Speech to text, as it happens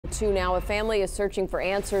Now, a family is searching for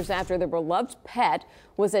answers after their beloved pet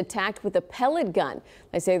was attacked with a pellet gun.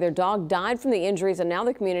 They say their dog died from the injuries, and now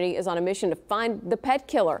the community is on a mission to find the pet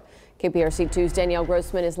killer. KPRC 2's Danielle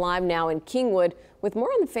Grossman is live now in Kingwood with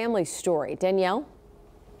more on the family's story. Danielle?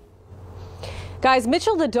 Guys,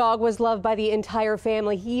 Mitchell the dog was loved by the entire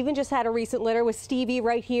family. He even just had a recent litter with Stevie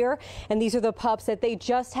right here. And these are the pups that they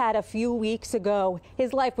just had a few weeks ago.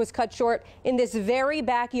 His life was cut short in this very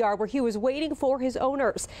backyard where he was waiting for his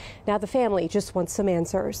owners. Now the family just wants some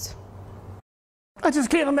answers. I just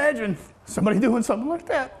can't imagine somebody doing something like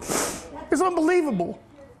that. It's unbelievable.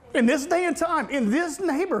 In this day and time, in this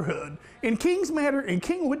neighborhood, in Kings Manor, in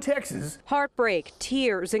Kingwood, Texas. Heartbreak,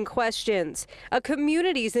 tears, and questions. A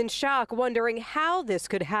community's in shock, wondering how this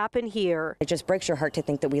could happen here. It just breaks your heart to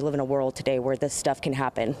think that we live in a world today where this stuff can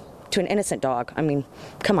happen to an innocent dog. I mean,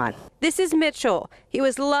 come on. This is Mitchell. He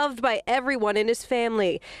was loved by everyone in his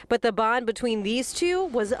family, but the bond between these two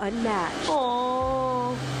was unmatched.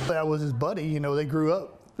 Aww. That was his buddy. You know, they grew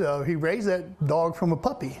up. He raised that dog from a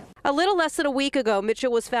puppy. A little less than a week ago,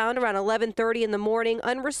 Mitchell was found around 11:30 in the morning,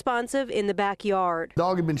 unresponsive in the backyard. The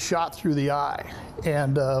dog had been shot through the eye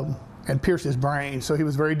and pierced his brain, so he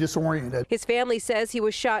was very disoriented. His family says he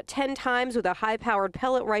was shot 10 times with a high-powered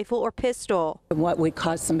pellet rifle or pistol. What would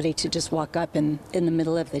cause somebody to just walk up in the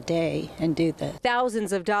middle of the day and do this?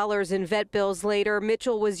 Thousands of dollars in vet bills later,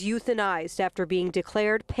 Mitchell was euthanized after being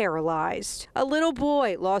declared paralyzed. A little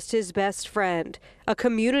boy lost his best friend. A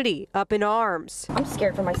community up in arms. I'm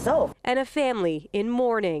scared for myself. And a family in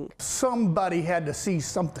mourning. Somebody had to see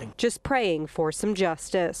something. Just praying for some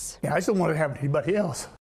justice. Yeah, I just don't want it to happen to anybody else.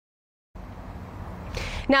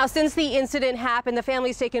 Now, since the incident happened, the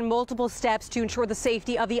family's taken multiple steps to ensure the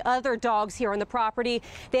safety of the other dogs here on the property.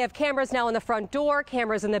 They have cameras now in the front door,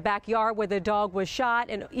 cameras in the backyard where the dog was shot,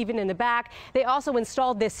 and even in the back. They also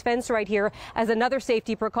installed this fence right here as another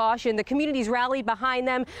safety precaution. The community's rallied behind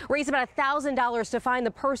them, raised about $1,000 to find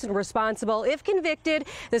the person responsible. If convicted,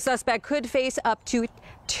 the suspect could face up to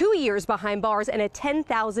 2 years behind bars and a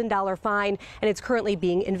 $10,000 fine, and it's currently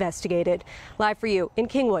being investigated. Live for you in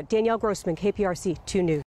Kingwood, Danielle Grossman, KPRC 2 News.